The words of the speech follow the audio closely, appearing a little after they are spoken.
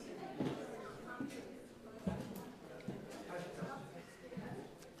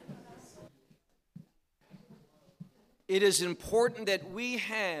it is important that we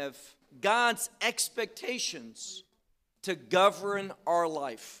have God's expectations to govern our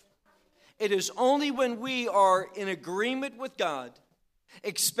life. It is only when we are in agreement with God,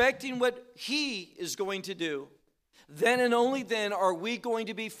 expecting what He is going to do, then and only then are we going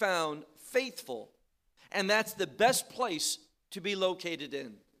to be found faithful. And that's the best place to be located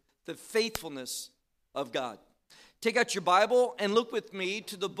in, the faithfulness of God. Take out your Bible and look with me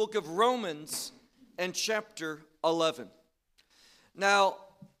to the book of Romans and chapter 11. Now,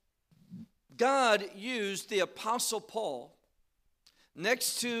 God used the Apostle Paul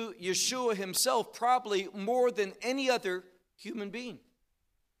next to Yeshua himself probably more than any other human being.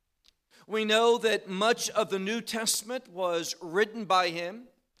 We know that much of the New Testament was written by him,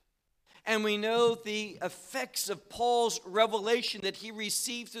 and we know the effects of Paul's revelation that he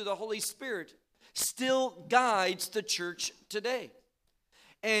received through the Holy Spirit still guides the church today.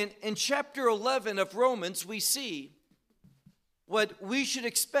 And in chapter 11 of Romans, we see what we should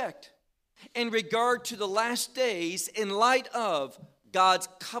expect in regard to the last days in light of God's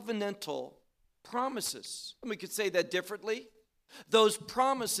covenantal promises. And we could say that differently. Those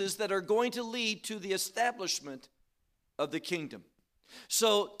promises that are going to lead to the establishment of the kingdom.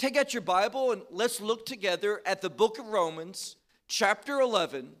 So take out your Bible and let's look together at the book of Romans, chapter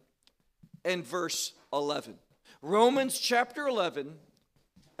 11 and verse 11. Romans chapter 11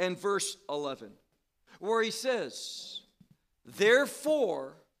 and verse 11, where he says,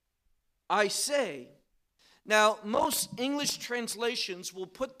 "Therefore I say," now most English translations will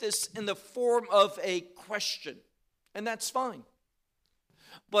put this in the form of a question, and that's fine.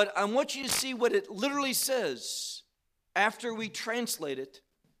 But I want you to see what it literally says after we translate it,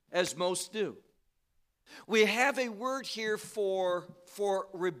 as most do. We have a word here for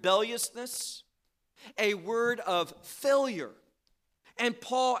rebelliousness, a word of failure. And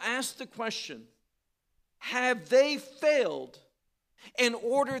Paul asked the question, have they failed in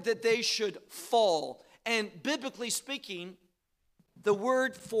order that they should fall? And biblically speaking, the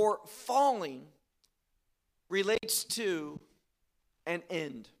word for falling relates to an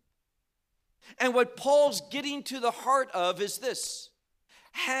end. And what Paul's getting to the heart of is this: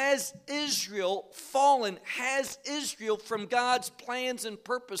 has Israel fallen? Has Israel, from God's plans and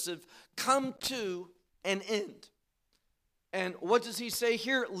purposes, come to an end? And what does he say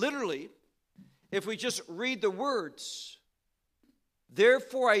here? Literally, if we just read the words,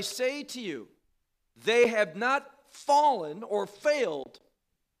 "Therefore I say to you, they have not fallen or failed,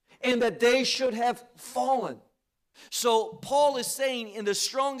 and that they should have fallen." So Paul is saying in the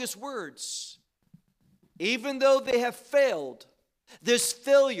strongest words, even though they have failed, this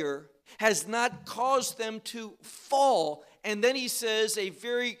failure has not caused them to fall. And then he says a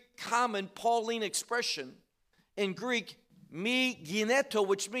very common Pauline expression in Greek, me gineto,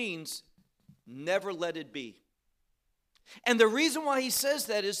 which means never let it be. And the reason why he says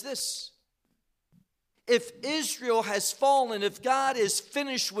that is this: if Israel has fallen, if God is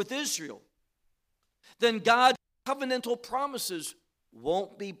finished with Israel, then God's covenantal promises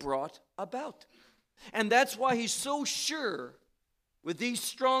won't be brought about. And that's why he's so sure with these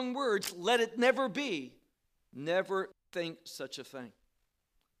strong words, let it never be, never think such a thing.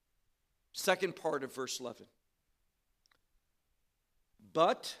 Second part of verse 11.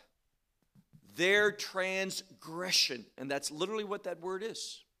 But their transgression, and that's literally what that word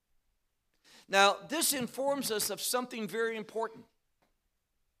is. Now, this informs us of something very important.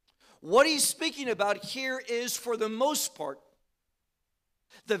 What he's speaking about here is, for the most part,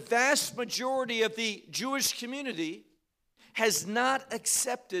 the vast majority of the Jewish community has not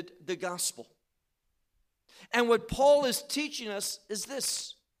accepted the gospel. And what Paul is teaching us is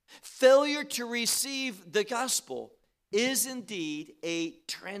this: failure to receive the gospel is indeed a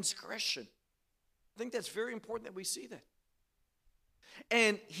transgression. I think that's very important that we see that.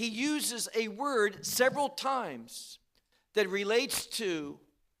 And he uses a word several times that relates to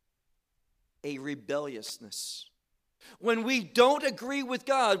a rebelliousness. When we don't agree with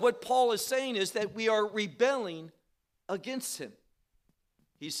God, what Paul is saying is that we are rebelling against him.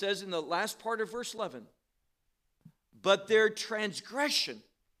 He says in the last part of verse 11, but their transgression.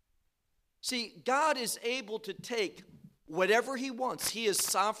 See, God is able to take whatever he wants. He is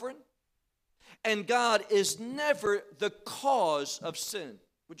sovereign, and God is never the cause of sin.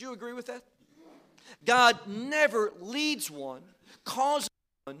 Would you agree with that? God never leads one, causes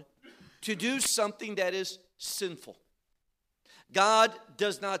one to do something that is sinful. God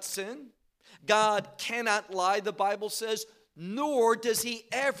does not sin. God cannot lie, the Bible says, nor does he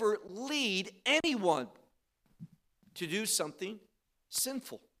ever lead anyone to do something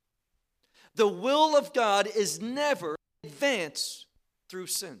sinful. The will of God is never advanced through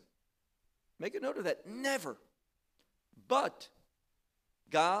sin. Make a note of that. Never. But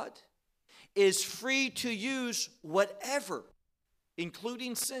God is free to use whatever,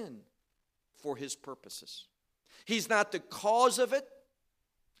 including sin, for his purposes. He's not the cause of it.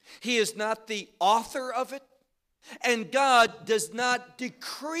 He is not the author of it. And God does not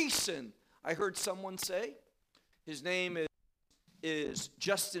decrease sin. I heard someone say, his name is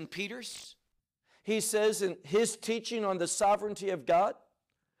Justin Peters. He says in his teaching on the sovereignty of God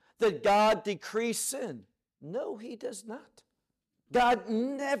that God decreased sin. No, he does not. God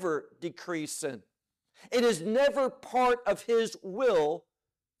never decreased sin. It is never part of his will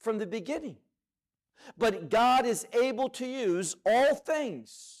from the beginning. But God is able to use all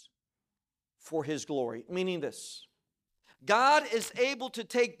things for his glory, meaning this. God is able to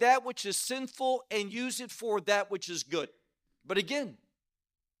take that which is sinful and use it for that which is good. But again,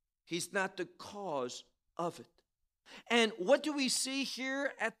 he's not the cause of it. And what do we see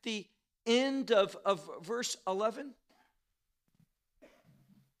here at the end of verse 11?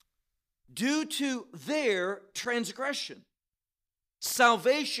 Due to their transgression,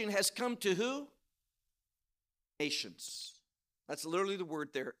 salvation has come to who? Nations. That's literally the word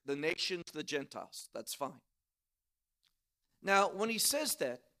there. The nations, the Gentiles. That's fine. Now, when he says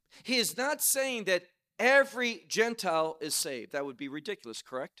that, he is not saying that every Gentile is saved. That would be ridiculous,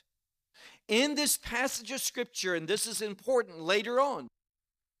 correct? In this passage of Scripture, and this is important later on,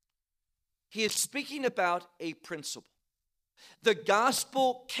 he is speaking about a principle. The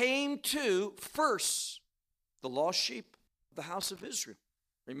gospel came to first the lost sheep of the house of Israel.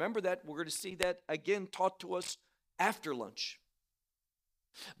 Remember that. We're going to see that again taught to us after lunch.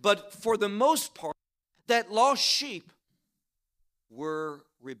 But for the most part, that lost sheep were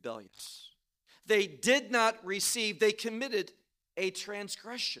rebellious. They did not receive, they committed a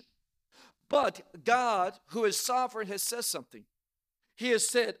transgression. But God, who is sovereign, has said something. He has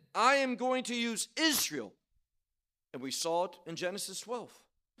said, I am going to use Israel, and we saw it in Genesis 12,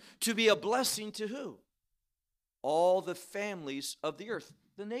 to be a blessing to who? All the families of the earth,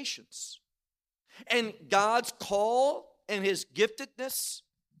 the nations. And God's call and his giftedness,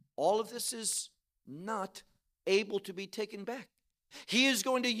 all of this is not able to be taken back. He is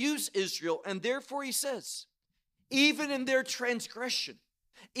going to use Israel, and therefore he says, even in their transgression,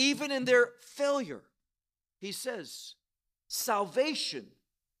 even in their failure, he says, salvation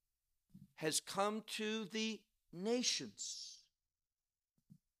has come to the nations.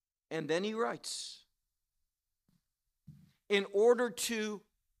 And then he writes, in order to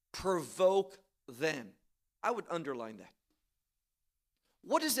provoke them. I would underline that.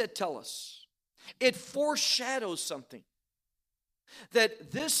 What does that tell us? It foreshadows something.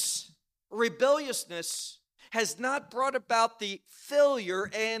 That this rebelliousness has not brought about the failure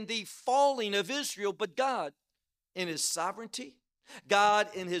and the falling of Israel, but God in his sovereignty, God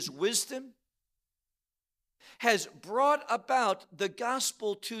in his wisdom, has brought about the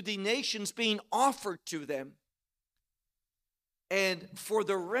gospel to the nations being offered to them. And for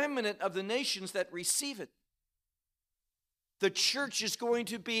the remnant of the nations that receive it, the church is going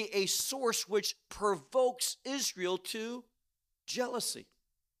to be a source which provokes Israel to jealousy.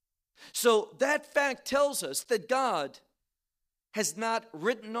 So that fact tells us that God has not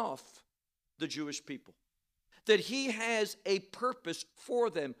written off the Jewish people, that he has a purpose for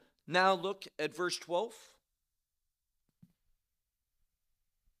them. Now look at verse 12.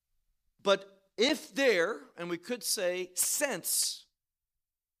 But if there, and we could say since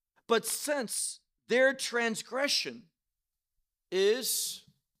their transgression is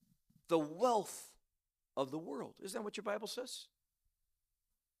the wealth of the world. Isn't that what your Bible says?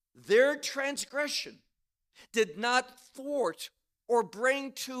 Their transgression did not thwart or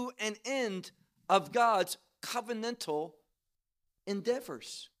bring to an end of God's covenantal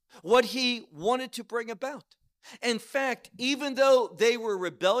endeavors, what he wanted to bring about. In fact, even though they were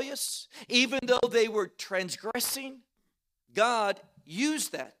rebellious, even though they were transgressing, God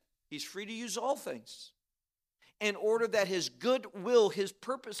used that. He's free to use all things in order that his good will, his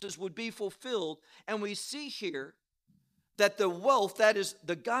purposes would be fulfilled. And we see here that the wealth, that is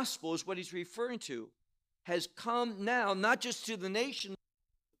the gospel, is what he's referring to, has come now, not just to the nation,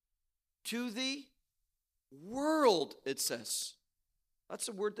 to the world, it says. That's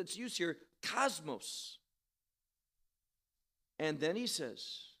a word that's used here, cosmos. And then he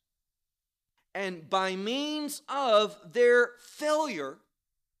says, and by means of their failure,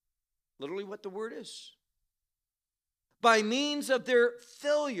 literally what the word is, by means of their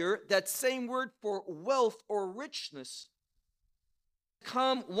failure, that same word for wealth or richness,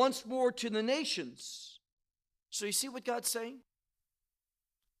 come once more to the nations. So you see what God's saying?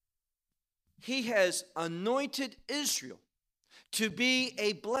 He has anointed Israel to be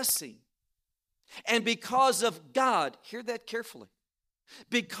a blessing. And because of God, hear that carefully,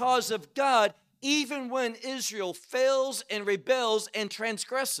 because of God, even when Israel fails and rebels and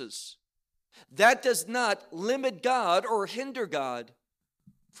transgresses, that does not limit God or hinder God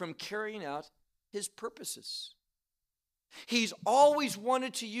from carrying out his purposes. He's always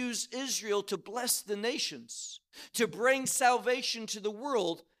wanted to use Israel to bless the nations, to bring salvation to the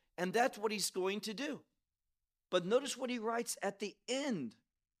world, and that's what he's going to do. But notice what he writes at the end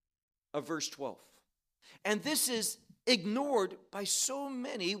of verse 12. And this is ignored by so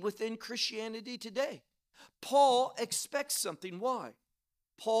many within Christianity today. Paul expects something. Why?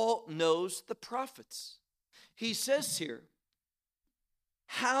 Paul knows the prophets. He says here,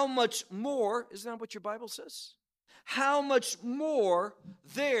 how much more, isn't that what your Bible says? How much more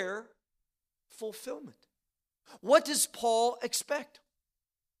their fulfillment. What does Paul expect?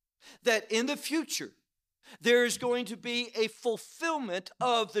 That in the future, there is going to be a fulfillment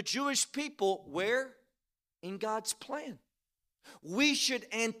of the Jewish people. Where? In God's plan. We should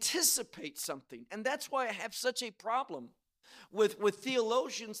anticipate something. And that's why I have such a problem with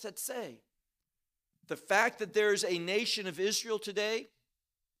theologians that say the fact that there is a nation of Israel today,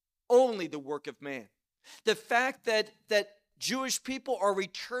 only the work of man. The fact that Jewish people are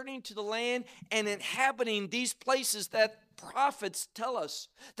returning to the land and inhabiting these places that prophets tell us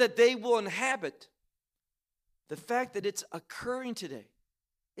that they will inhabit. The fact that it's occurring today,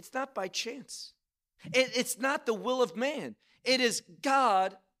 it's not by chance. It's not the will of man. It is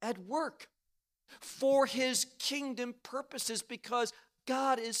God at work for his kingdom purposes, because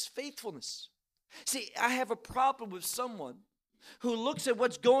God is faithfulness. See, I have a problem with someone who looks at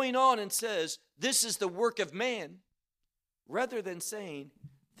what's going on and says, this is the work of man, rather than saying,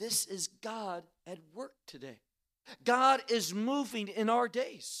 this is God at work today. God is moving in our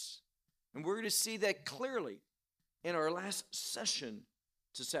days. And we're going to see that clearly in our last session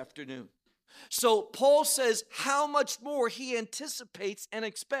this afternoon. So Paul says how much more he anticipates and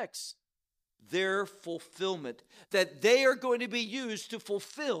expects their fulfillment, that they are going to be used to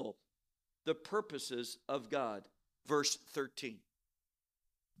fulfill the purposes of God. Verse 13.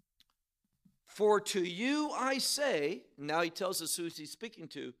 For to you I say, now he tells us who he's speaking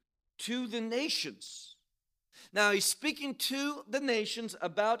to the nations. Now he's speaking to the nations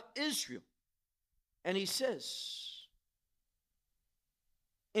about Israel. And he says,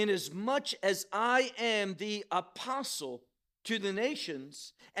 inasmuch as I am the apostle to the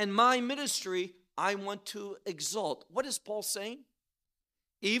nations, and my ministry I want to exalt. What is Paul saying?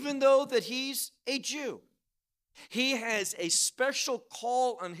 Even though that he's a Jew, he has a special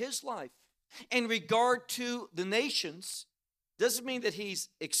call on his life in regard to the nations. Doesn't mean that he's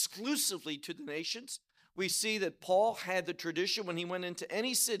exclusively to the nations. We see that Paul had the tradition when he went into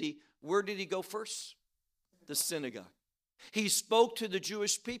any city. Where did he go first? The synagogue. He spoke to the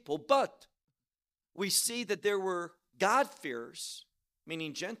Jewish people, but we see that there were God-fearers,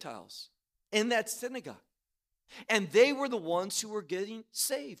 meaning Gentiles, in that synagogue. And they were the ones who were getting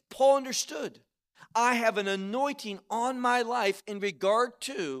saved. Paul understood, I have an anointing on my life in regard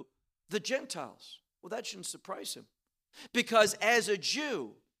to the Gentiles. Well, that shouldn't surprise him. Because as a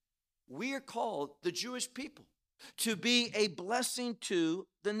Jew, we are called, the Jewish people, to be a blessing to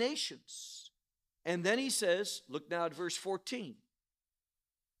the nations. And then he says, look now at verse 14.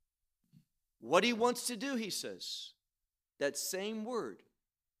 What he wants to do, he says, that same word,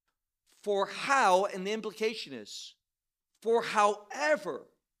 for how, and the implication is, for however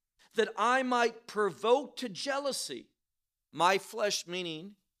that I might provoke to jealousy my flesh,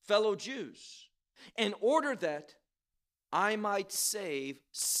 meaning fellow Jews, in order that I might save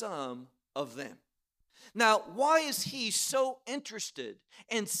some of them. Now, why is he so interested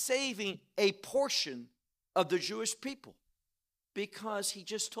in saving a portion of the Jewish people? Because he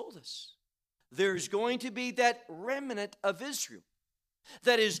just told us there's going to be that remnant of Israel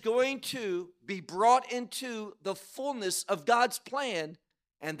that is going to be brought into the fullness of God's plan,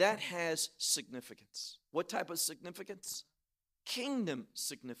 and that has significance. What type of significance? Kingdom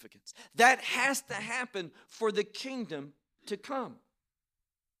significance. That has to happen for the kingdom to come.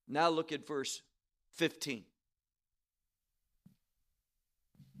 Now look at verse 15.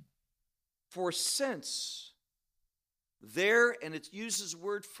 For since there, and it uses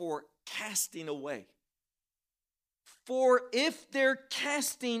word for casting away. For if their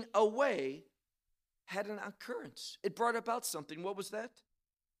casting away had an occurrence, it brought about something. What was that?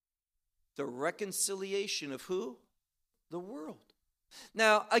 The reconciliation of who? The world.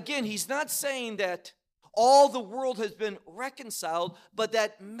 Now, again, he's not saying that all the world has been reconciled, but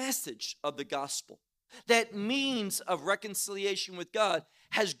that message of the gospel, that means of reconciliation with God,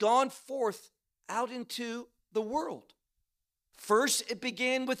 has gone forth out into the world. First, it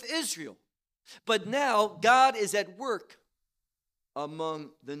began with Israel. But now God is at work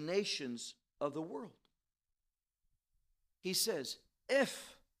among the nations of the world. He says,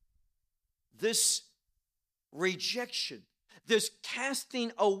 if this rejection, this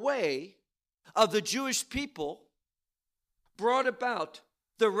casting away of the Jewish people brought about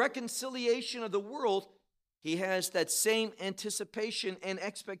the reconciliation of the world, he has that same anticipation and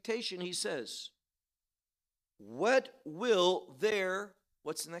expectation. He says, what will their,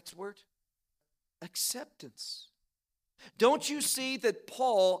 what's the next word? Acceptance. Don't you see that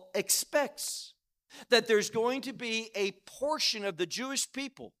Paul expects that there's going to be a portion of the Jewish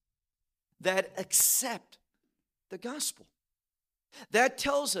people that accept the gospel? That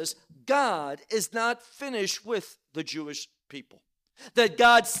tells us God is not finished with the Jewish people, that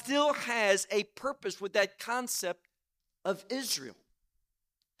God still has a purpose with that concept of Israel.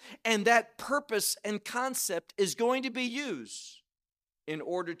 And that purpose and concept is going to be used in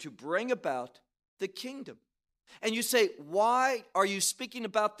order to bring about the kingdom. And you say, why are you speaking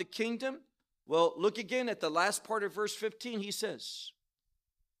about the kingdom? Well, look again at the last part of verse 15. He says,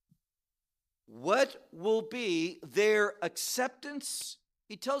 what will be their acceptance?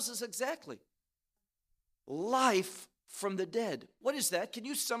 He tells us exactly. Life from the dead. What is that? Can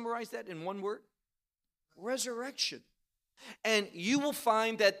you summarize that in one word? Resurrection. And you will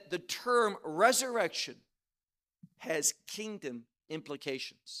find that the term resurrection has kingdom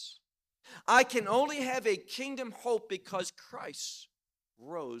implications. I can only have a kingdom hope because Christ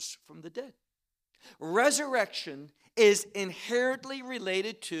rose from the dead. Resurrection is inherently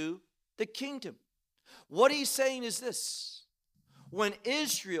related to the kingdom. What he's saying is this: when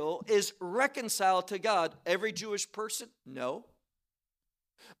Israel is reconciled to God, every Jewish person? No.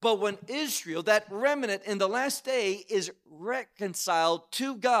 But when Israel, that remnant in the last day, is reconciled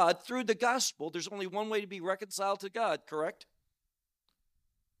to God through the gospel, there's only one way to be reconciled to God, correct?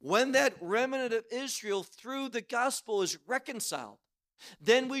 When that remnant of Israel through the gospel is reconciled,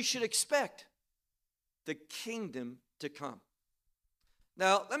 then we should expect the kingdom to come.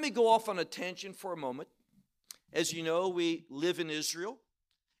 Now, let me go off on a tangent for a moment. As you know, we live in Israel,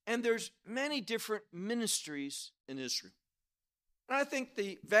 and there's many different ministries in Israel. And I think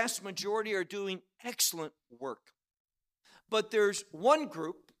the vast majority are doing excellent work. But there's one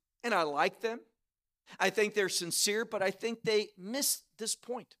group, and I like them. I think they're sincere, but I think they miss this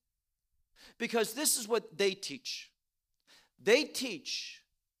point. Because this is what they teach. They teach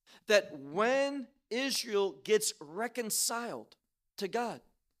that when Israel gets reconciled to God,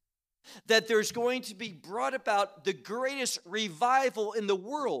 that there's going to be brought about the greatest revival in the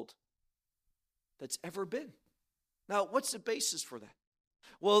world that's ever been. Now, what's the basis for that?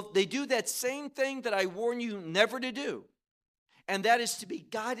 Well, they do that same thing that I warn you never to do, and that is to be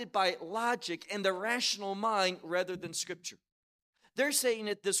guided by logic and the rational mind rather than Scripture. They're saying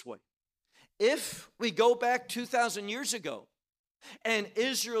it this way. If we go back 2,000 years ago and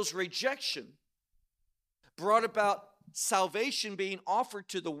Israel's rejection brought about salvation being offered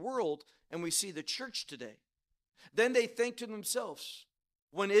to the world, and we see the church today, then they think to themselves,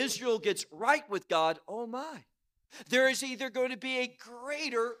 when Israel gets right with God, oh my, there is either going to be a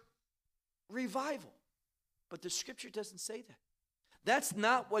greater revival. But the Scripture doesn't say that. That's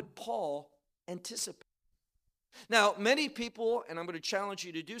not what Paul anticipates. Now, many people, and I'm going to challenge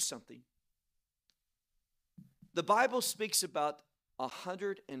you to do something, the Bible speaks about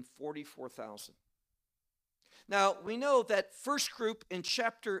 144,000. Now, we know that first group in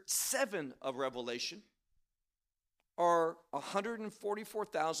chapter 7 of Revelation are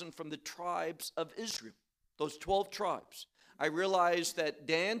 144,000 from the tribes of Israel, those 12 tribes. I realize that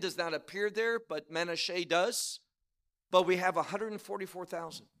Dan does not appear there, but Manasseh does. But we have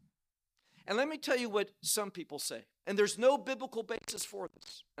 144,000. And let me tell you what some people say. And there's no biblical basis for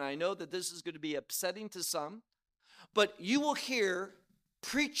this. And I know that this is going to be upsetting to some. But you will hear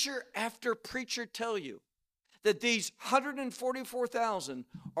preacher after preacher tell you that these 144,000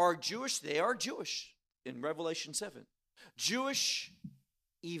 are Jewish. They are Jewish in Revelation 7. Jewish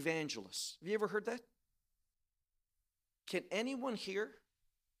evangelists. Have you ever heard that? Can anyone here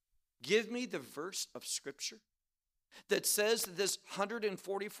give me the verse of Scripture that says that this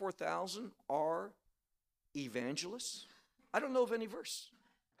 144,000 are evangelists? I don't know of any verse.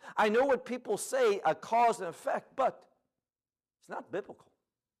 I know what people say, a cause and effect, but it's not biblical.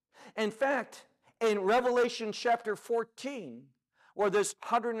 In fact, in Revelation chapter 14, where this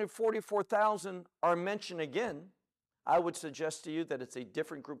 144,000 are mentioned again, I would suggest to you that it's a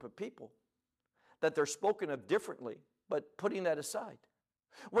different group of people, that they're spoken of differently, but putting that aside.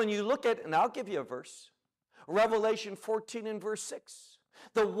 When you look at, and I'll give you a verse, Revelation 14 and verse 6,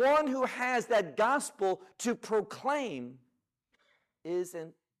 the one who has that gospel to proclaim is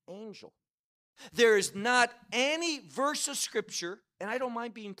an angel. There is not any verse of Scripture, and I don't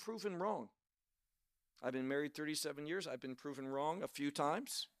mind being proven wrong. I've been married 37 years. I've been proven wrong a few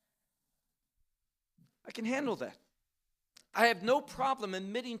times. I can handle that. I have no problem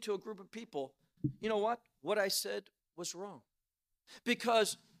admitting to a group of people, you know what? What I said was wrong.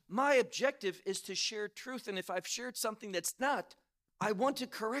 Because my objective is to share truth, and if I've shared something that's not, I want to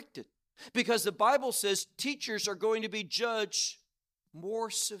correct it. Because the Bible says teachers are going to be judged more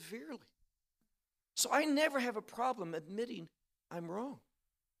severely. So I never have a problem admitting I'm wrong.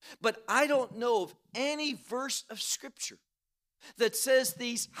 But I don't know of any verse of Scripture that says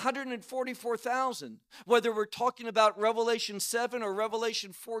these 144,000, whether we're talking about Revelation 7 or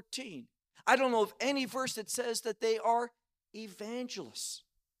Revelation 14, I don't know of any verse that says that they are evangelists.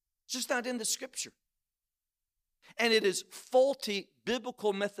 It's just not in the Scripture. And it is faulty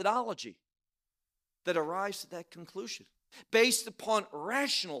biblical methodology that arrives at that conclusion, based upon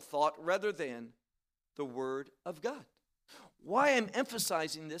rational thought rather than the Word of God. Why I'm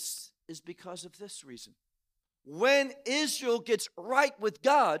emphasizing this is because of this reason. When Israel gets right with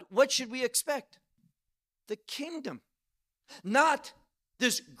God, what should we expect? The kingdom. Not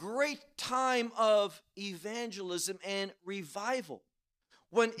this great time of evangelism and revival.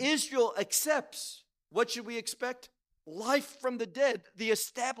 When Israel accepts, what should we expect? Life from the dead, the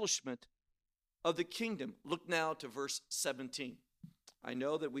establishment of the kingdom. Look now to verse 17. I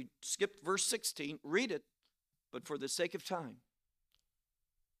know that we skipped verse 16. Read it, but for the sake of time.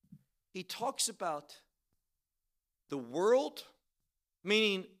 He talks about the world,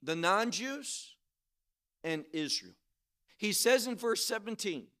 meaning the non-Jews, and Israel. He says in verse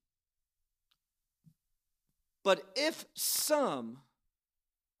 17, but if some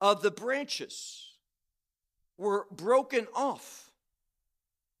of the branches were broken off,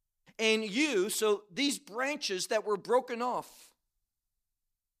 and you, so these branches that were broken off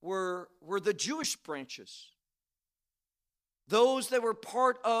were the Jewish branches, those that were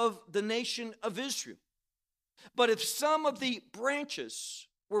part of the nation of Israel. But if some of the branches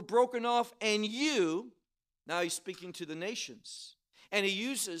were broken off and you, now he's speaking to the nations, and he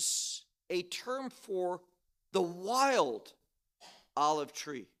uses a term for the wild olive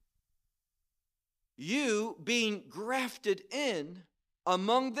tree. You being grafted in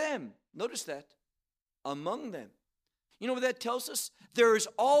among them. Notice that. Among them. You know what that tells us? There has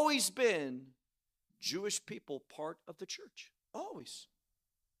always been Jewish people part of the church. Always.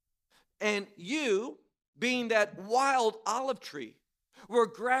 And you, being that wild olive tree, were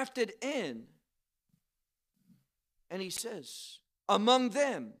grafted in. And he says, among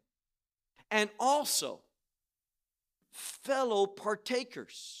them, and also fellow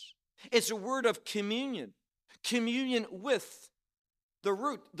partakers. It's a word of communion. Communion with the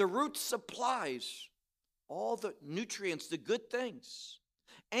root. The root supplies all the nutrients, the good things.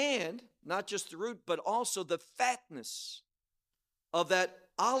 And not just the root, but also the fatness of that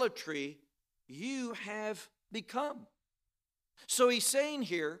olive tree you have become. So he's saying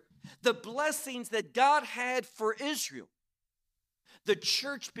here, the blessings that God had for Israel, the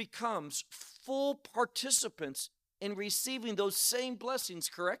church becomes full participants in receiving those same blessings,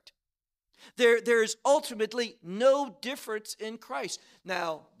 correct? There is ultimately no difference in Christ.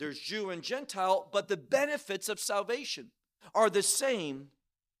 Now, there's Jew and Gentile, but the benefits of salvation are the same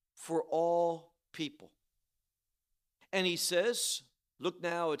for all people. And he says, look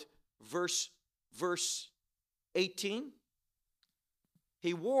now at verse 18.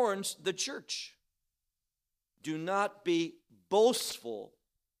 He warns the church, do not be boastful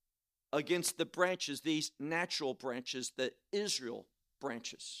against the branches, these natural branches, the Israel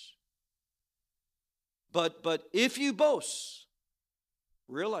branches. But if you boast,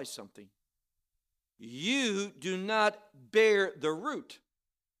 realize something. You do not bear the root,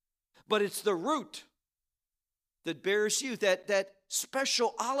 but it's the root that bears you, that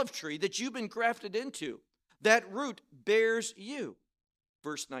special olive tree that you've been grafted into. That root bears you.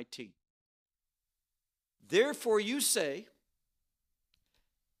 Verse 19. Therefore you say,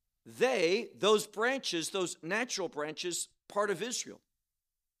 those branches, those natural branches, part of Israel,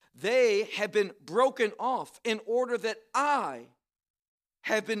 they have been broken off in order that I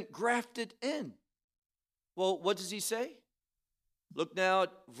have been grafted in. Well, what does he say? Look now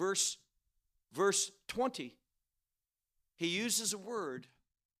at verse 20. He uses a word,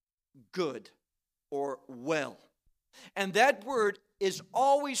 good or well. And that word is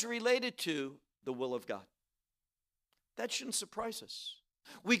always related to the will of God. That shouldn't surprise us.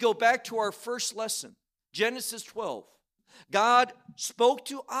 We go back to our first lesson, Genesis 12. God spoke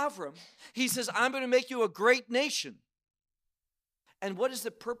to Avram. He says, I'm going to make you a great nation. And what is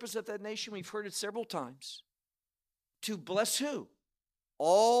the purpose of that nation? We've heard it several times. To bless who?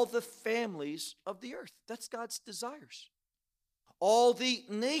 all the families of the earth. That's God's desires. All the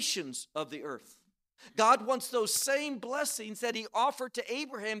nations of the earth. God wants those same blessings that he offered to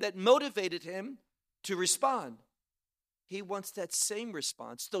Abraham that motivated him to respond. He wants that same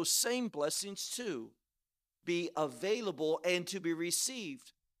response, those same blessings to be available and to be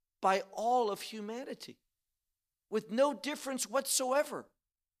received by all of humanity with no difference whatsoever.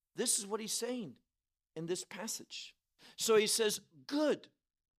 This is what he's saying in this passage. So he says, good.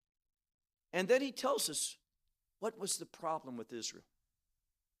 And then he tells us what was the problem with Israel.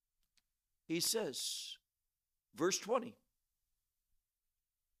 He says, verse 20,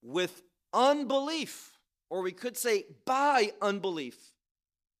 with unbelief, or we could say by unbelief,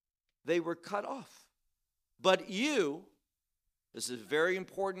 they were cut off. But you, this is a very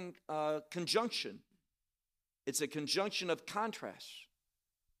important conjunction. It's a conjunction of contrast.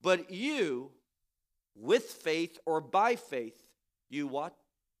 But you, with faith or by faith, you what?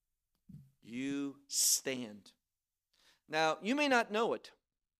 You stand. Now, you may not know it,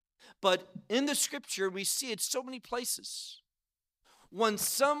 but in the scripture, we see it so many places. When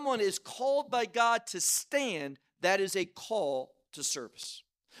someone is called by God to stand, that is a call to service.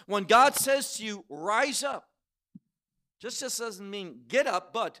 When God says to you, rise up, just doesn't mean get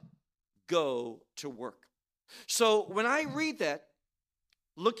up, but go to work. So when I read that,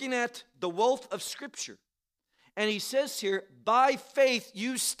 looking at the wealth of scripture, and he says here, by faith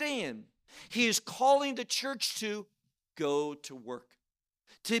you stand. He is calling the church to go to work,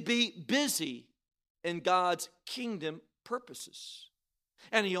 to be busy in God's kingdom purposes.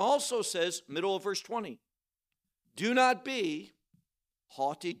 And he also says, middle of verse 20, do not be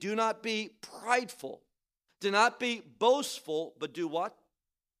haughty, do not be prideful, do not be boastful, but do what?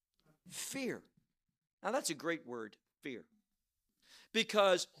 Fear. Now that's a great word, fear.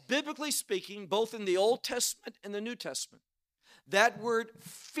 Because biblically speaking, both in the Old Testament and the New Testament, that word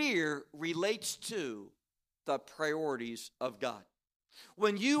fear relates to the priorities of God.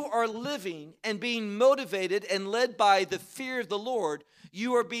 When you are living and being motivated and led by the fear of the Lord,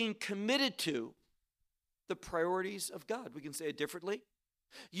 you are being committed to the priorities of God. We can say it differently.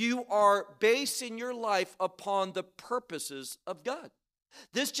 You are basing your life upon the purposes of God.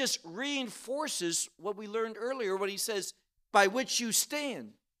 This just reinforces what we learned earlier when he says, by which you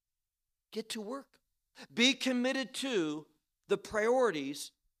stand. Get to work. Be committed to the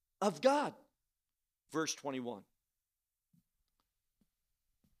priorities of God. Verse 21.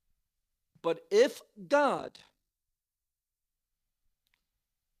 But if God,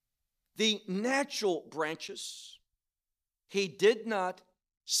 the natural branches, he did not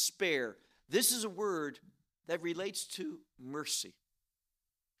spare. This is a word that relates to mercy.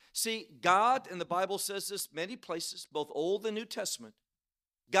 See, God, and the Bible says this many places, both Old and New Testament,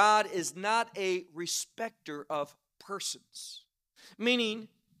 God is not a respecter of persons. Meaning,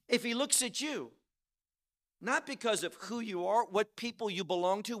 if he looks at you, not because of who you are, what people you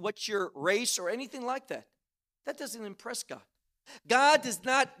belong to, what's your race, or anything like that, that doesn't impress God. God does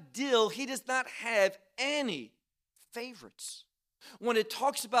not deal, he does not have any favorites. When it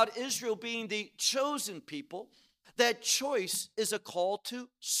talks about Israel being the chosen people, that choice is a call to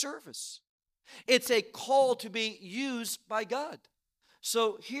service. It's a call to be used by God.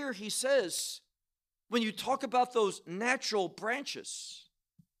 So here he says, when you talk about those natural branches,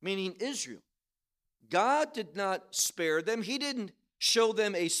 meaning Israel, God did not spare them. He didn't show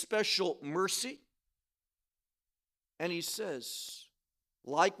them a special mercy. And he says,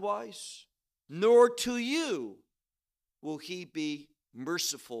 likewise, nor to you will he be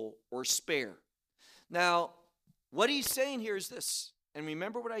merciful or spare. Now, what he's saying here is this, and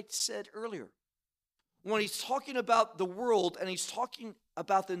remember what I said earlier. When he's talking about the world and he's talking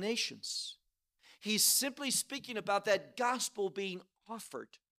about the nations, he's simply speaking about that gospel being offered.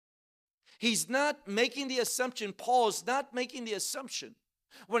 He's not making the assumption, Paul is not making the assumption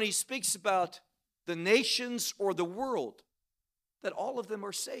when he speaks about the nations or the world, that all of them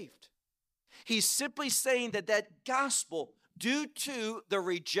are saved. He's simply saying that that gospel, due to the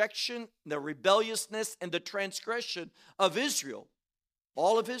rejection, the rebelliousness, and the transgression of Israel,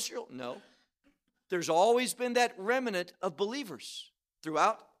 all of Israel? No. There's always been that remnant of believers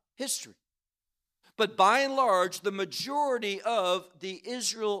throughout history. But by and large, the majority of the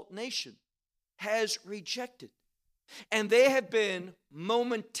Israel nation has rejected. And they have been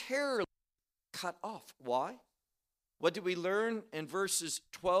momentarily cut off. Why? What did we learn in verses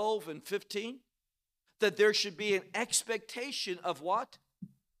 12 and 15? That there should be an expectation of what?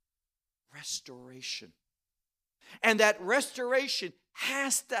 Restoration. And that restoration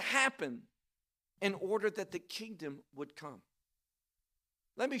has to happen in order that the kingdom would come.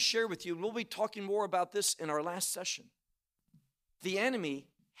 Let me share with you, and we'll be talking more about this in our last session. the enemy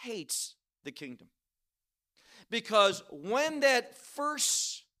hates the kingdom. Because when that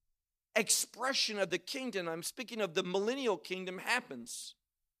first expression of the kingdom, I'm speaking of the millennial kingdom, happens,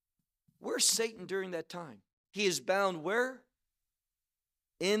 where's Satan during that time? He is bound where?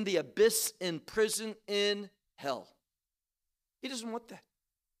 In the abyss, in prison, in hell. He doesn't want that.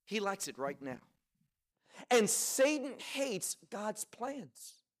 He likes it right now. And Satan hates God's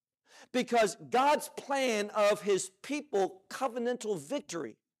plans. Because God's plan of his people, covenantal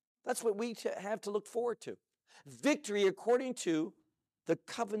victory, that's what we have to look forward to. Victory according to the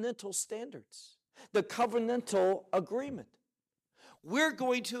covenantal standards, the covenantal agreement. We're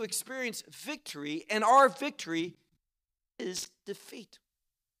going to experience victory, and our victory is defeat.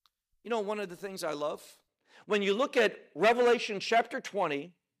 You know, one of the things I love, when you look at Revelation chapter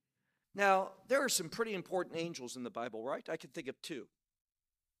 20, now, there are some pretty important angels in the Bible, right? I can think of two.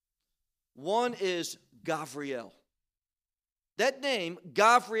 One is Gabriel. That name,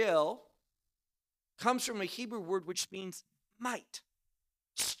 Gabriel, comes from a Hebrew word which means might,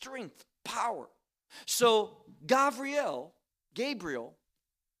 strength, power. So Gabriel,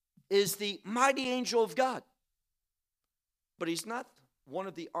 is the mighty angel of God. But he's not one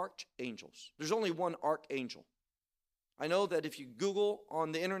of the archangels. There's only one archangel. I know that if you Google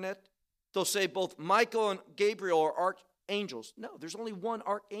on the internet, they'll say both Michael and Gabriel are archangels. No, there's only one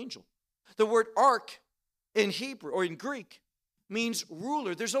archangel. The word arch in Hebrew or in Greek means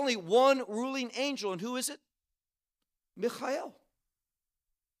ruler. There's only one ruling angel, and who is it? Michael.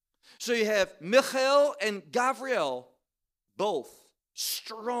 So you have Michael and Gabriel, both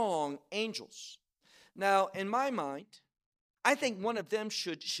strong angels. Now, in my mind, I think one of them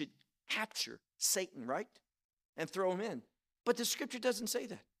should capture Satan, right? And throw him in. But the scripture doesn't say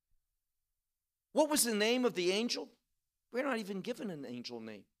that. What was the name of the angel? We're not even given an angel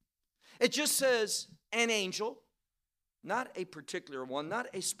name. It just says an angel, not a particular one, not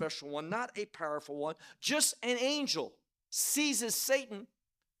a special one, not a powerful one, just an angel seizes Satan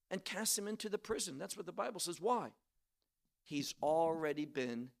and casts him into the prison. That's what the Bible says. Why? He's already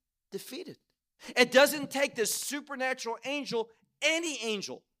been defeated. It doesn't take this supernatural angel. Any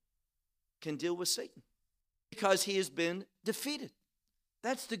angel can deal with Satan because he has been defeated.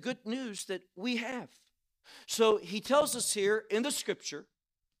 That's the good news that we have. So he tells us here in the scripture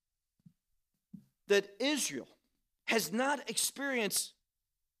that Israel has not experienced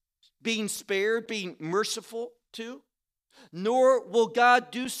being spared, being merciful to, nor will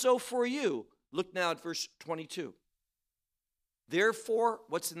God do so for you. Look now at verse 22. Therefore,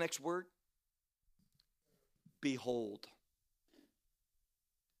 what's the next word? Behold.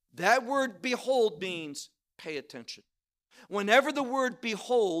 That word behold means pay attention. Whenever the word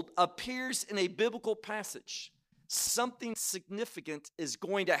behold appears in a biblical passage, something significant is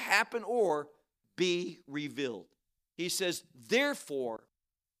going to happen or be revealed. He says, therefore,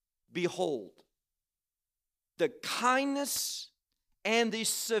 behold, the kindness and the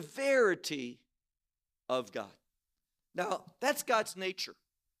severity of God. Now, that's God's nature.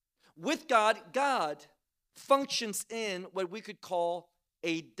 With God, God functions in what we could call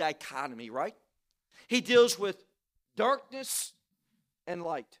a dichotomy, right? He deals with darkness and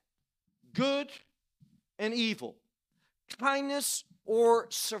light, good and evil, kindness or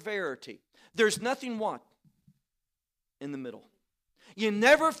severity. There's nothing what? In the middle. You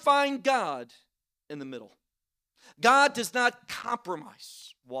never find God in the middle. God does not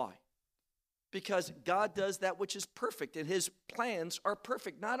compromise. Why? Because God does that which is perfect, and his plans are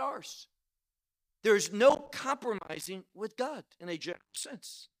perfect, not ours. There's no compromising with God in a general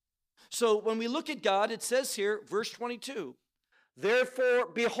sense. So when we look at God, it says here, verse 22, therefore,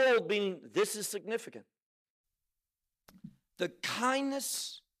 behold, meaning this is significant. The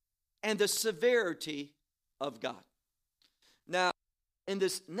kindness and the severity of God. Now, in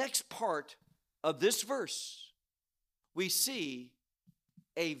this next part of this verse, we see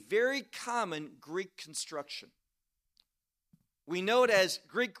a very common Greek construction. We know it as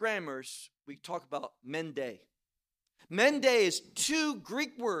Greek grammars, we talk about mende. Mende is two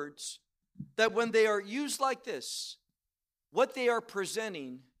Greek words that when they are used like this, what they are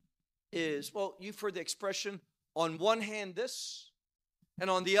presenting is, well, you've heard the expression, on one hand this, and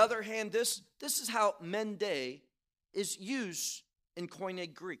on the other hand this. This is how mende is used in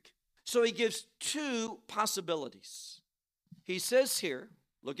Koine Greek. So he gives two possibilities. He says here,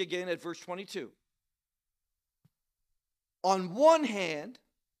 look again at verse 22. On one hand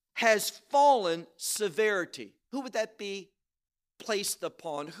has fallen severity. Who would that be placed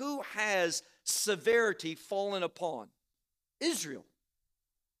upon? Who has severity fallen upon? Israel.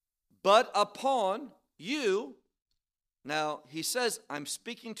 But upon you, now he says, I'm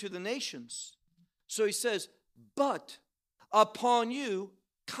speaking to the nations. So he says, but upon you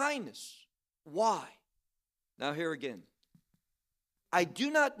kindness. Why? Now, here again. I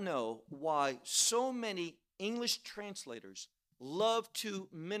do not know why so many English translators love to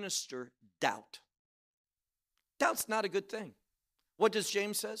minister doubt. Doubt's not a good thing. What does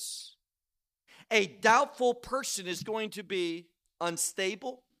James says? A doubtful person is going to be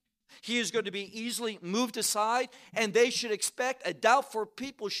unstable. He is going to be easily moved aside, and they should expect, a doubtful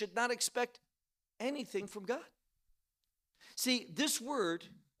people should not expect anything from God. See, this word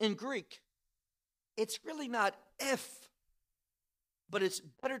in Greek, it's really not if, but it's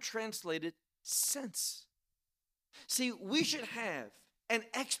better translated since. See, we should have an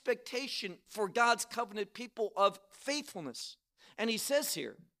expectation for God's covenant people of faithfulness. And he says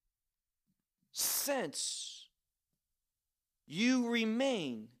here, since you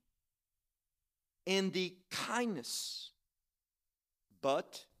remain in the kindness,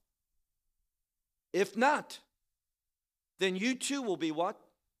 but if not, then you too will be what?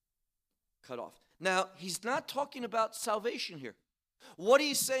 Cut off. Now, he's not talking about salvation here. What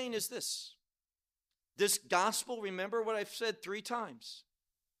he's saying is this. This gospel, remember what I've said 3 times.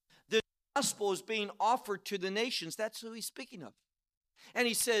 This gospel is being offered to the nations. That's who he's speaking of. And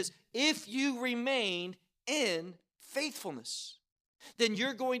he says, if you remain in faithfulness, then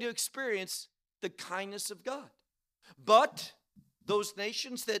you're going to experience the kindness of God. But those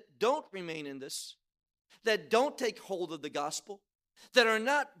nations that don't remain in this, that don't take hold of the gospel, that are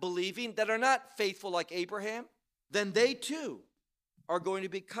not believing, that are not faithful like Abraham, then they too are going to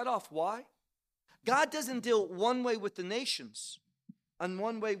be cut off. Why? God doesn't deal one way with the nations and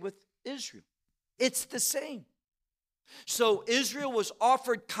one way with Israel. It's the same. So Israel was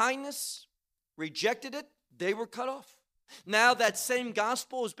offered kindness, rejected it, they were cut off. Now that same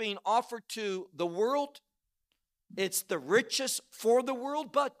gospel is being offered to the world. It's the richest for the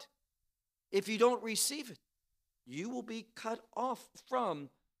world, but if you don't receive it, you will be cut off from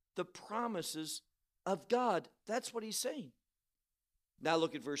the promises of God. That's what he's saying. Now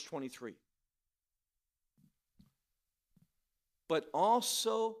look at verse 23. But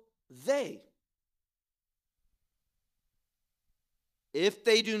also they, if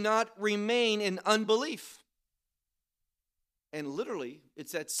they do not remain in unbelief, and literally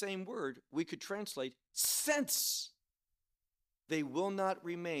it's that same word we could translate, since they will not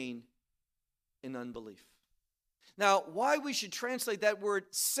remain in unbelief. Now, why we should translate that word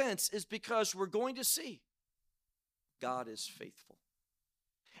since is because we're going to see God is faithful.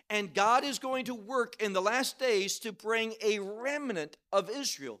 And God is going to work in the last days to bring a remnant of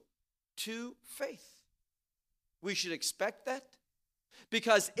Israel to faith. We should expect that.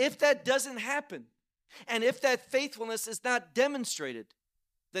 Because if that doesn't happen, and if that faithfulness is not demonstrated,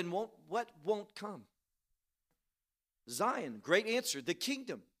 then what won't come? Zion, great answer, the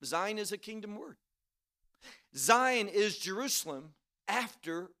kingdom. Zion is a kingdom word. Zion is Jerusalem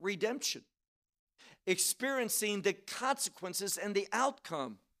after redemption, experiencing the consequences and the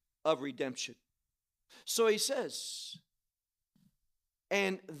outcome of redemption. So he says,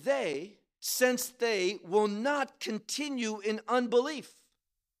 and they, since they will not continue in unbelief,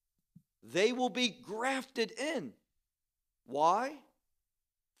 they will be grafted in. Why?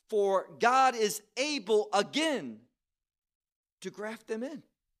 For God is able again to graft them in.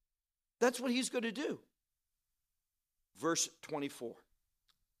 That's what he's going to do. Verse 24.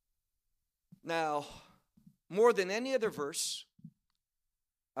 Now, more than any other verse,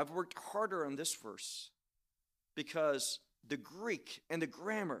 I've worked harder on this verse because the Greek and the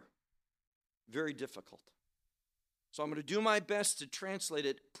grammar, very difficult. So I'm going to do my best to translate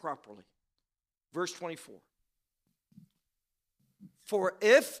it properly. Verse 24. For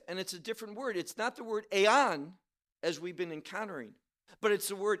if, and it's a different word, it's not the word aeon as we've been encountering, but it's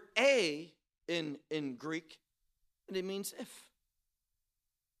the word a in Greek, and it means if.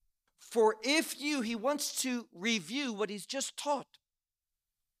 For if you, he wants to review what he's just taught.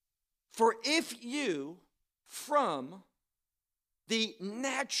 For if you, from the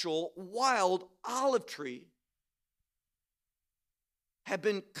natural wild olive tree, have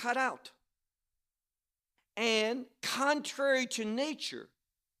been cut out, and contrary to nature,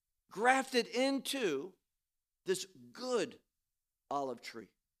 grafted into this good olive tree.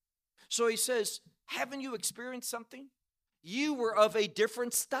 So he says, haven't you experienced something? You were of a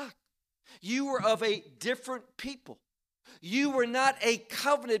different stock. You were of a different people. You were not a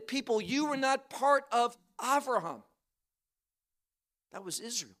covenant people. You were not part of Abraham. That was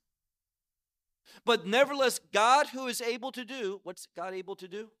Israel. But nevertheless, God who is able to do, what's God able to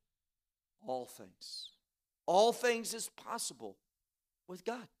do? All things. All things is possible with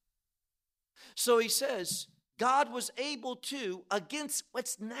God. So he says, God was able to, against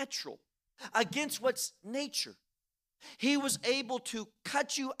what's natural, against what's nature, He was able to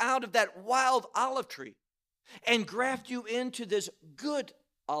cut you out of that wild olive tree and graft you into this good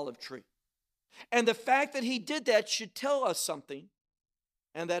olive tree. And the fact that he did that should tell us something,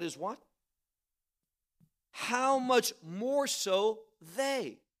 and that is what? How much more so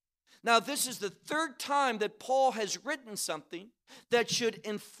they. Now, this is the third time that Paul has written something that should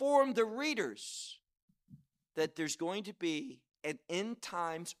inform the readers that there's going to be an end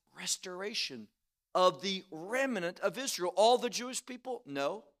times restoration of the remnant of Israel. All the Jewish people?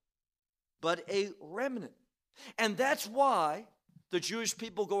 No, but a remnant. And that's why the Jewish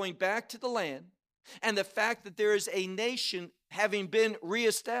people going back to the land and the fact that there is a nation having been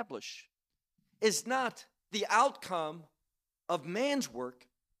reestablished is not the outcome of man's work,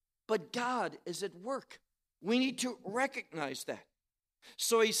 but God is at work. We need to recognize that.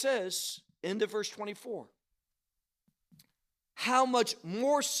 So he says, into verse 24, how much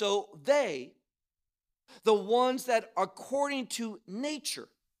more so they, the ones that according to nature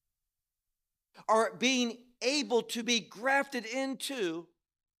are being able to be grafted into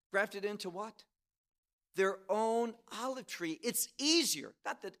what? Their own olive tree. It's easier.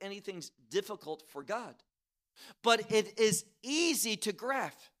 Not that anything's difficult for God, but it is easy to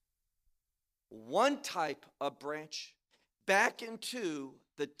graft one type of branch back into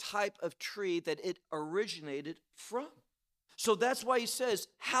the type of tree that it originated from. So that's why he says,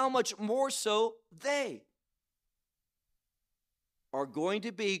 how much more so they are going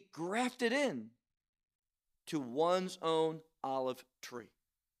to be grafted in to one's own olive tree.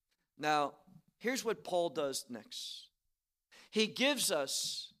 Now, here's what Paul does next. He gives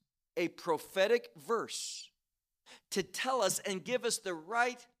us a prophetic verse to tell us and give us the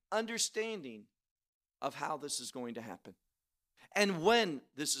right understanding of how this is going to happen and when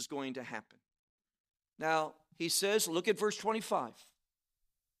this is going to happen. Now, he says, look at verse 25.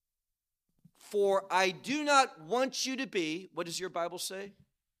 For I do not want you to be, what does your Bible say?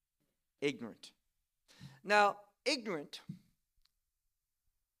 Ignorant. Now, ignorant,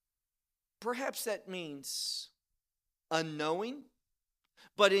 perhaps that means unknowing,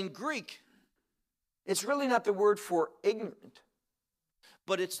 but in Greek, it's really not the word for ignorant,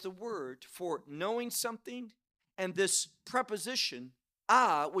 but it's the word for knowing something, and this preposition,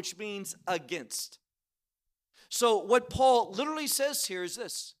 which means against. So what Paul literally says here is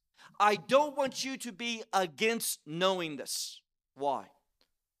this: I don't want you to be against knowing this. Why?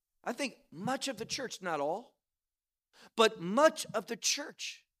 I think much of the church, not all, but much of the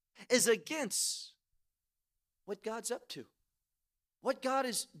church is against what God's up to, what God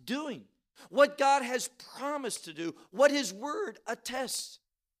is doing, what God has promised to do, what his word attests.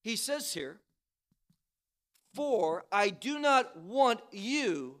 He says here, for I do not want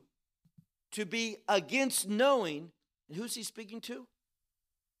you to be against knowing. And who's he speaking to?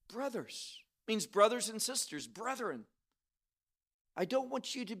 Brothers. Means brothers and sisters, brethren. I don't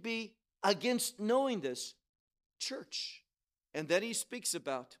want you to be against knowing this, church. And then he speaks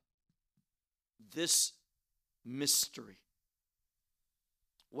about this mystery.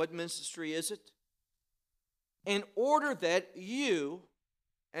 What mystery is it? In order that you,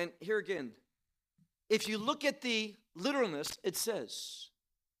 and here again, if you look at the literalness, it says,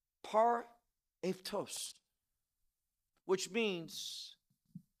 par eptos, which means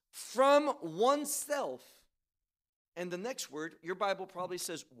from oneself. And the next word, your Bible probably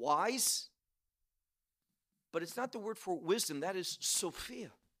says wise, but it's not the word for wisdom. That is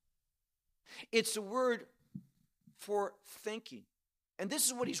Sophia. It's the word for thinking. And this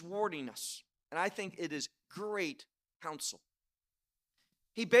is what he's warning us. And I think it is great counsel.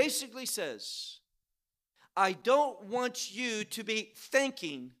 He basically says, I don't want you to be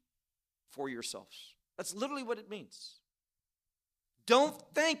thinking for yourselves. That's literally what it means. Don't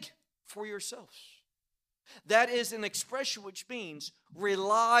think for yourselves. That is an expression which means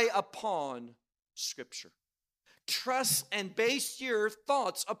rely upon Scripture. Trust and base your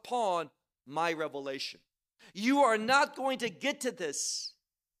thoughts upon my revelation. You are not going to get to this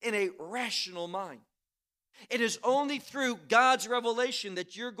in a rational mind. It is only through God's revelation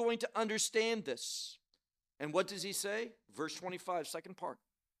that you're going to understand this. And what does he say? Verse 25, second part.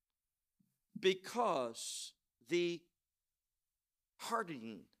 Because the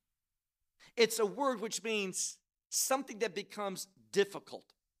hardening. It's a word which means something that becomes difficult.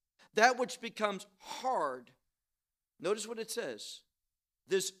 That which becomes hard. Notice what it says.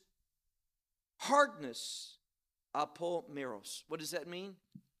 This hardness, apomeros. What does that mean?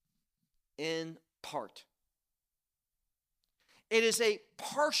 In part. It is a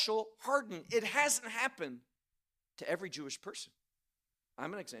partial hardening. It hasn't happened to every Jewish person.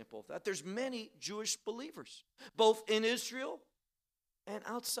 I'm an example of that. There's many Jewish believers, both in Israel and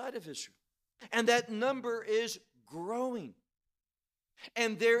outside of Israel. And that number is growing.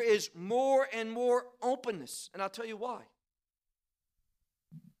 And there is more and more openness. And I'll tell you why.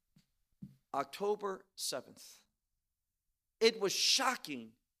 October 7th. It was shocking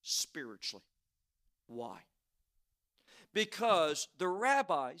spiritually. Why? Because the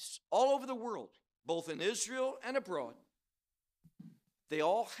rabbis all over the world, both in Israel and abroad, they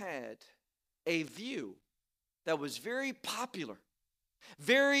all had a view that was very popular,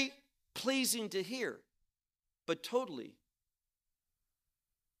 very pleasing to hear, but totally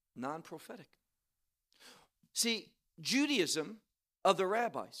non-prophetic. See, Judaism of the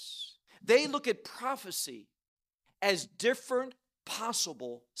rabbis, they look at prophecy as different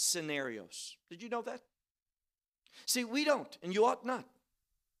possible scenarios. Did you know that? See, we don't, and you ought not.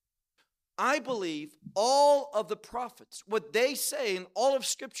 I believe all of the prophets, what they say in all of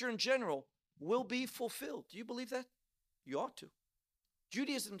Scripture in general, will be fulfilled. Do you believe that? You ought to.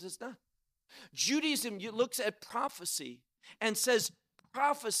 Judaism does not. Judaism looks at prophecy and says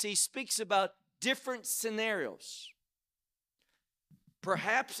prophecy speaks about different scenarios.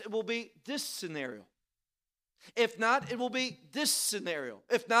 Perhaps it will be this scenario. If not, it will be this scenario.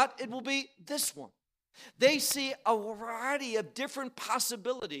 If not, it will be this one. They see a variety of different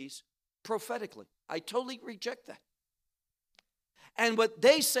possibilities prophetically. I totally reject that. And what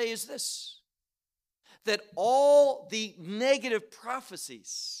they say is this, that all the negative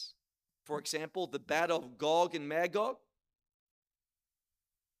prophecies, for example, the battle of Gog and Magog,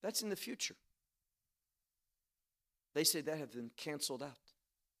 that's in the future. They say that have been canceled out.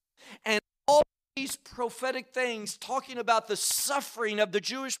 And all these prophetic things talking about the suffering of the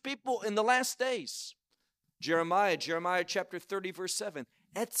Jewish people in the last days. Jeremiah chapter 30, verse 7.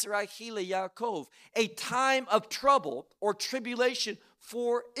 Etzrahile Yaakov, a time of trouble or tribulation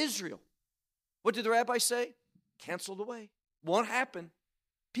for Israel. What did the rabbi say? Canceled away. Won't happen.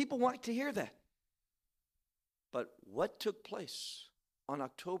 People want to hear that. But what took place on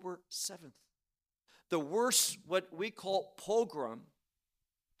October 7th? The worst, what we call pogrom,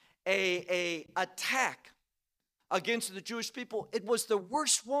 a attack against the Jewish people. It was the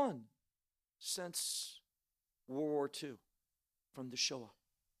worst one since World War II, from the Shoah.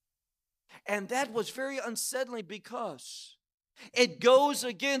 And that was very unsettling because it goes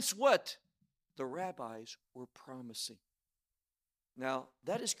against what the rabbis were promising. Now,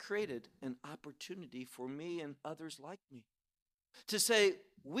 that has created an opportunity for me and others like me to say,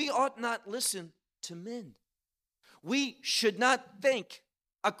 we ought not listen to men. We should not think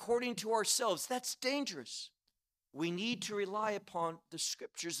according to ourselves. That's dangerous. We need to rely upon the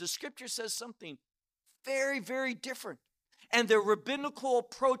Scriptures. The Scripture says something very, very different. And the rabbinical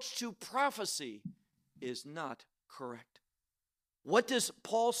approach to prophecy is not correct. What does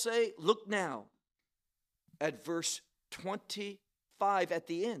Paul say? Look now at verse 25 at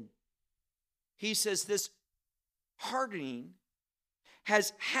the end. He says this hardening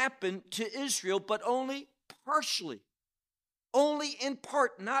has happened to Israel, but only partially. Only in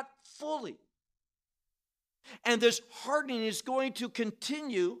part, not fully. And this hardening is going to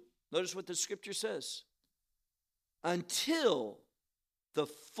continue, notice what the Scripture says, until the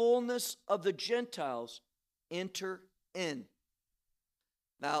fullness of the Gentiles enter in.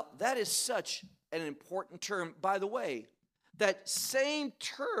 Now, that is such an important term. By the way, that same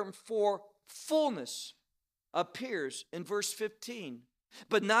term for fullness appears in verse 15,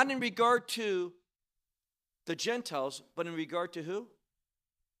 but not in regard to the Gentiles, but in regard to who?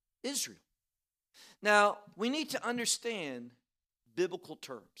 Israel. Now, we need to understand biblical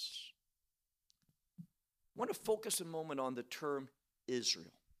terms. I want to focus a moment on the term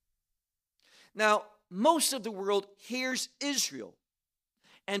Israel. Now, most of the world hears Israel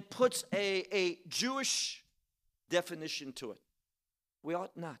and puts a Jewish definition to it. We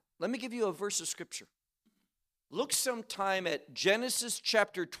ought not. Let me give you a verse of Scripture. Look sometime at Genesis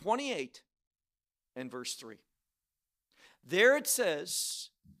chapter 28 and verse 3. There it says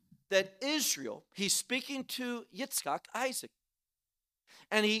that Israel, he's speaking to Yitzchak, Isaac,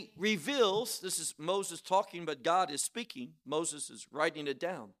 and he reveals, this is Moses talking, but God is speaking. Moses is writing it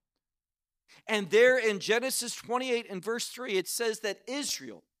down. And there in Genesis 28 and verse 3, it says that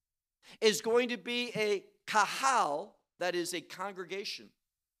Israel is going to be a kahal, that is a congregation.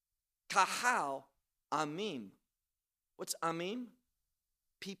 Kahal, amim. What's amim?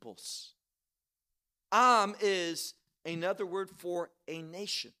 Peoples. Am is another word for a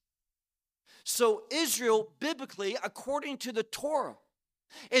nation. So Israel, biblically, according to the Torah,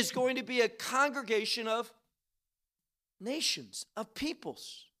 is going to be a congregation of nations, of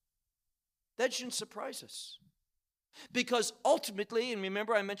peoples. That shouldn't surprise us. Because ultimately, and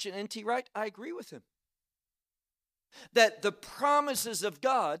remember I mentioned N.T. Wright, I agree with him, that the promises of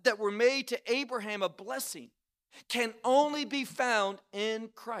God that were made to Abraham a blessing can only be found in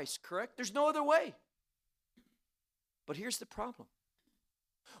Christ, correct? There's no other way. But here's the problem.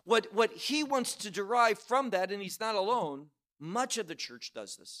 What he wants to derive from that, and he's not alone, much of the church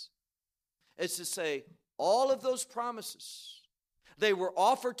does this, is to say, all of those promises, they were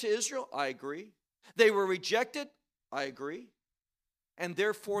offered to Israel, I agree. They were rejected, I agree. And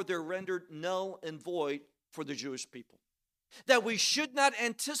therefore, they're rendered null and void for the Jewish people. That we should not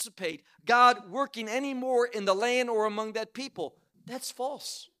anticipate God working anymore in the land or among that people. That's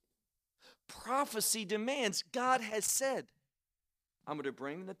false. Prophecy demands, God has said, I'm going to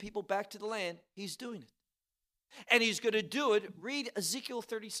bring the people back to the land. He's doing it. And he's going to do it. Read Ezekiel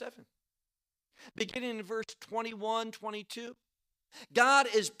 37. Beginning in verse 21, 22. God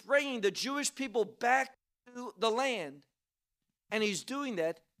is bringing the Jewish people back to the land. And he's doing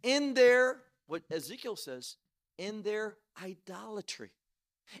that in their, what Ezekiel says, in their idolatry,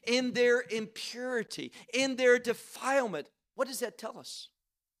 in their impurity, in their defilement. What does that tell us?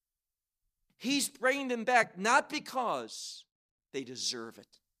 He's bringing them back not because they deserve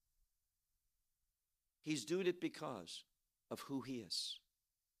it. He's doing it because of who he is.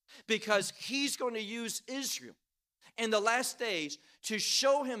 Because he's going to use Israel in the last days to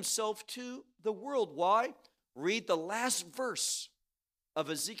show himself to the world. Why? Read the last verse of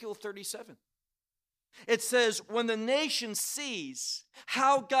Ezekiel 37. It says, when the nation sees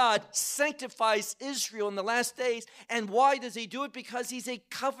how God sanctifies Israel in the last days, and why does he do it? Because he's a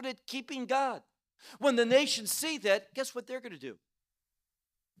covenant-keeping God. When the nations see that, guess what they're going to do?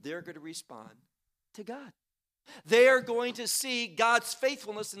 They're going to respond to God. They are going to see God's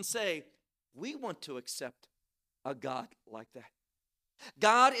faithfulness and say, we want to accept a God like that.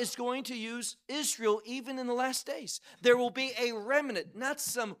 God is going to use Israel even in the last days. There will be a remnant, not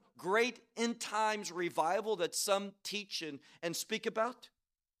some great end times revival that some teach and speak about.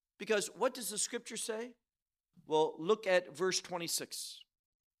 Because what does the scripture say? Well, look at verse 26.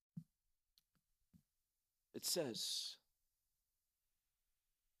 It says,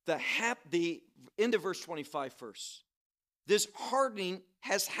 the end of verse 25 first. This hardening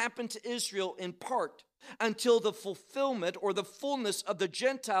has happened to Israel in part until the fulfillment or the fullness of the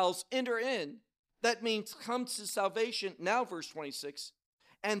Gentiles enter in. That means comes to salvation. Now verse 26.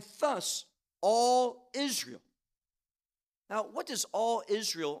 And thus all Israel. Now what does all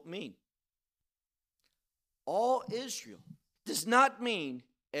Israel mean? All Israel does not mean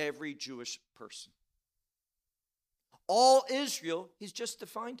every Jewish person. All Israel, he's just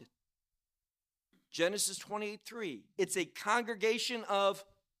defined it. Genesis 28:3. It's a congregation of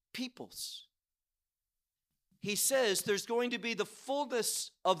peoples. He says there's going to be the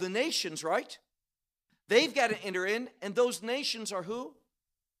fullness of the nations, right? They've got to enter in, and those nations are who?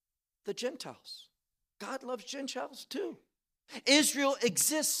 The Gentiles. God loves Gentiles too. Israel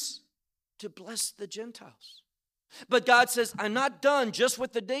exists to bless the Gentiles. But God says, I'm not done just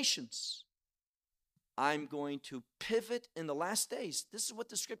with the nations. I'm going to pivot in the last days. This is what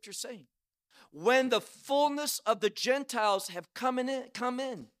the scripture's saying. When the fullness of the Gentiles have come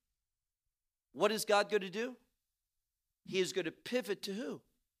in, what is God going to do? He is going to pivot to who?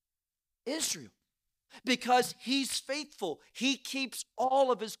 Israel. Because he's faithful. He keeps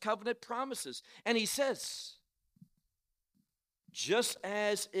all of his covenant promises. And he says, just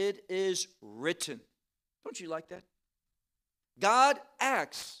as it is written. Don't you like that? God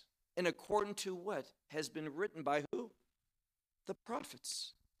acts in accordance to what has been written by who? The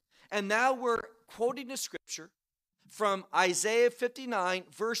prophets. And now we're quoting the scripture from Isaiah 59,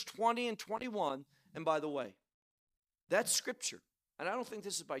 verse 20 and 21. And by the way, that scripture, and I don't think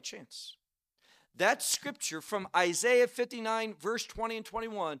this is by chance, that scripture from Isaiah 59, verse 20 and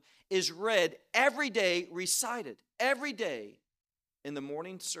 21 is read every day, recited every day in the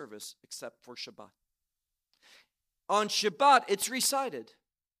morning service except for Shabbat. On Shabbat, it's recited,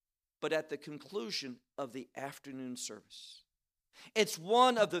 but at the conclusion of the afternoon service. It's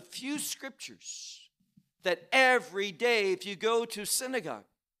one of the few scriptures that every day, if you go to synagogue,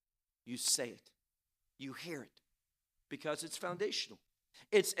 you say it, you hear it, because it's foundational.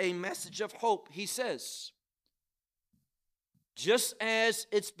 It's a message of hope. He says, just as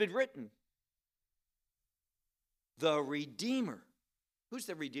it's been written, the Redeemer. Who's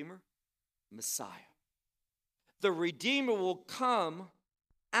the Redeemer? Messiah. The Redeemer will come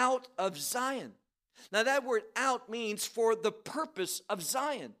out of Zion. Now that word out means for the purpose of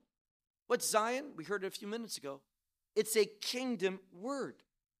Zion. What's Zion? We heard it a few minutes ago. It's a kingdom word.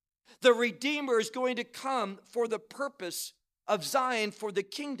 The Redeemer is going to come for the purpose of Zion, for the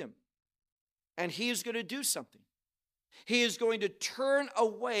kingdom. And he is going to do something. He is going to turn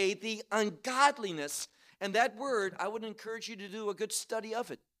away the ungodliness. And that word, I would encourage you to do a good study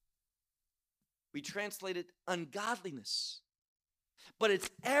of it. We translate it ungodliness. But it's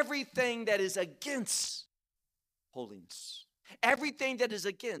everything that is against holiness. Everything that is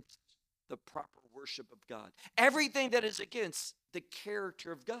against the proper worship of God. Everything that is against the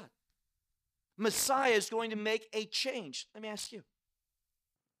character of God. Messiah is going to make a change. Let me ask you,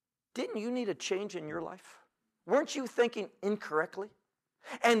 didn't you need a change in your life? Weren't you thinking incorrectly?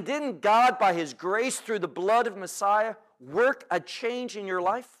 And didn't God, by His grace through the blood of Messiah, work a change in your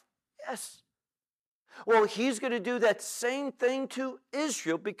life? Yes. Well, He's going to do that same thing to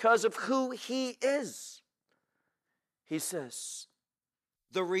Israel because of who He is. He says,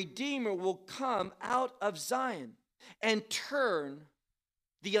 the Redeemer will come out of Zion and turn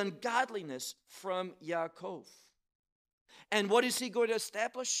the ungodliness from Yaakov. And what is He going to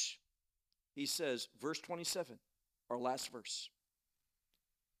establish? He says, verse 27, our last verse.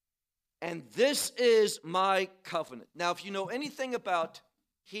 And this is my covenant. Now, if you know anything about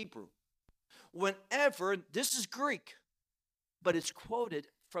Hebrew, whenever, this is Greek, but it's quoted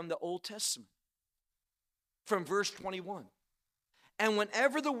from the Old Testament, from verse 21. And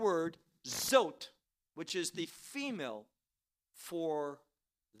whenever the word zot, which is the female for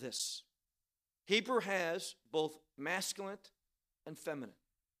this, Hebrew has both masculine and feminine.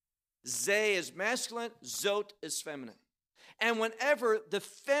 Ze is masculine, zot is feminine. And whenever the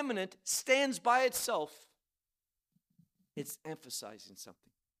feminine stands by itself, it's emphasizing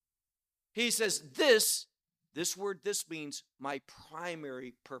something. He says, this word, this means my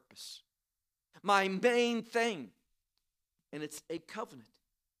primary purpose, my main thing. And it's a covenant.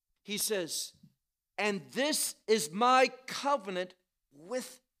 He says, and this is my covenant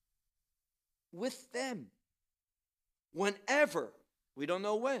with them. Whenever, we don't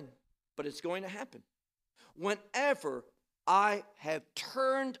know when, but it's going to happen. Whenever I have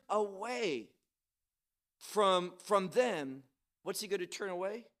turned away from them, what's He going to turn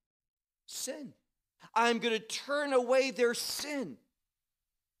away? Sin. I'm going to turn away their sin.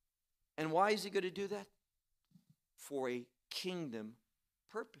 And why is He going to do that? For a kingdom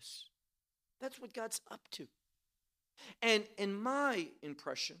purpose. That's what God's up to. And in my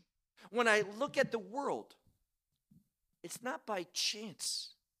impression, when I look at the world, it's not by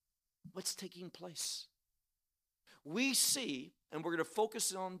chance what's taking place. We see, and we're going to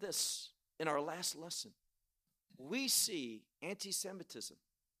focus on this in our last lesson, we see anti-Semitism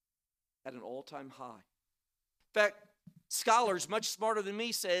at an all-time high. In fact, scholars much smarter than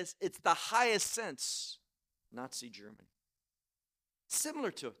me says it's the highest since Nazi Germany.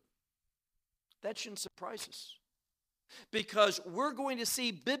 Similar to it. That shouldn't surprise us. Because we're going to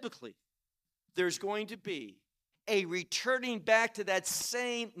see biblically, there's going to be a returning back to that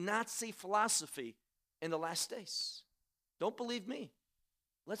same Nazi philosophy in the last days. Don't believe me.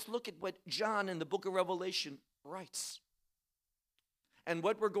 Let's look at what John in the book of Revelation writes. And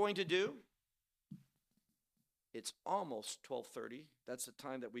what we're going to do, it's almost 12:30. That's the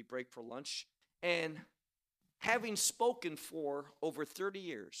time that we break for lunch. And having spoken for over 30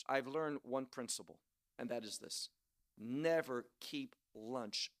 years, I've learned one principle, and that is this. Never keep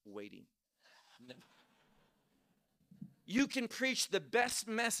lunch waiting. Never. You can preach the best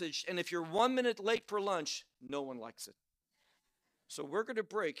message, and if you're 1 minute late for lunch, no one likes it. So we're going to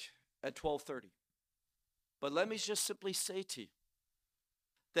break at 12:30. But let me just simply say to you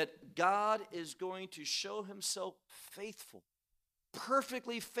that God is going to show Himself faithful,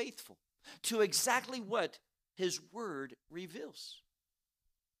 perfectly faithful, to exactly what His word reveals.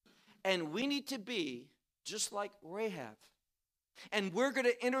 And we need to be just like Rahab. And we're going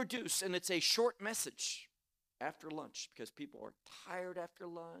to introduce, and it's a short message after lunch because people are tired after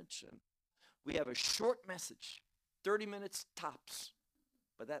lunch. And we have a short message, 30 minutes tops.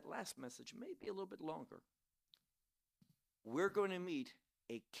 But that last message may be a little bit longer. We're going to meet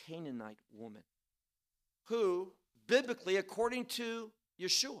a Canaanite woman who, biblically, according to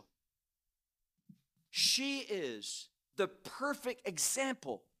Yeshua, she is the perfect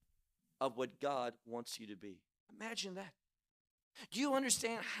example of what God wants you to be. Imagine that. Do you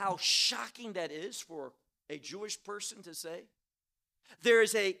understand how shocking that is for a Jewish person to say? There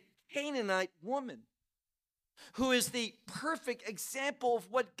is a Canaanite woman who is the perfect example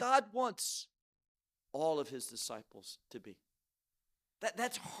of what God wants all of His disciples to be.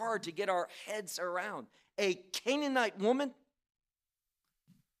 That's hard to get our heads around. A Canaanite woman?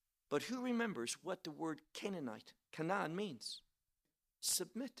 But who remembers what the word Canaanite, Canaan, means?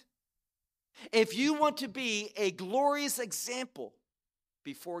 Submit. If you want to be a glorious example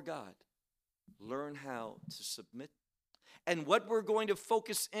before God, learn how to submit. And what we're going to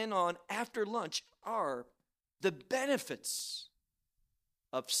focus in on after lunch are the benefits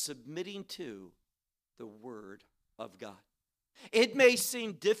of submitting to the Word of God. It may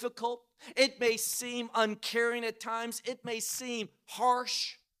seem difficult. It may seem uncaring at times. It may seem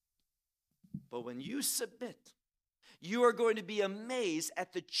harsh. But when you submit, you are going to be amazed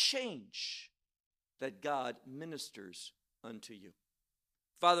at the change that God ministers unto you.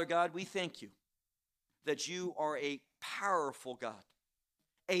 Father God, we thank you that you are a powerful God,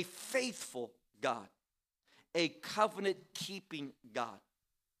 a faithful God, a covenant-keeping God.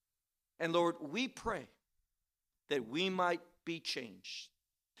 And Lord, we pray that we might be changed,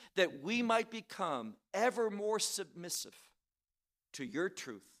 that we might become ever more submissive to your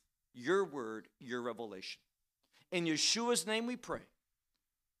truth, your word, your revelation. In Yeshua's name we pray.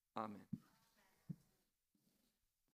 Amen.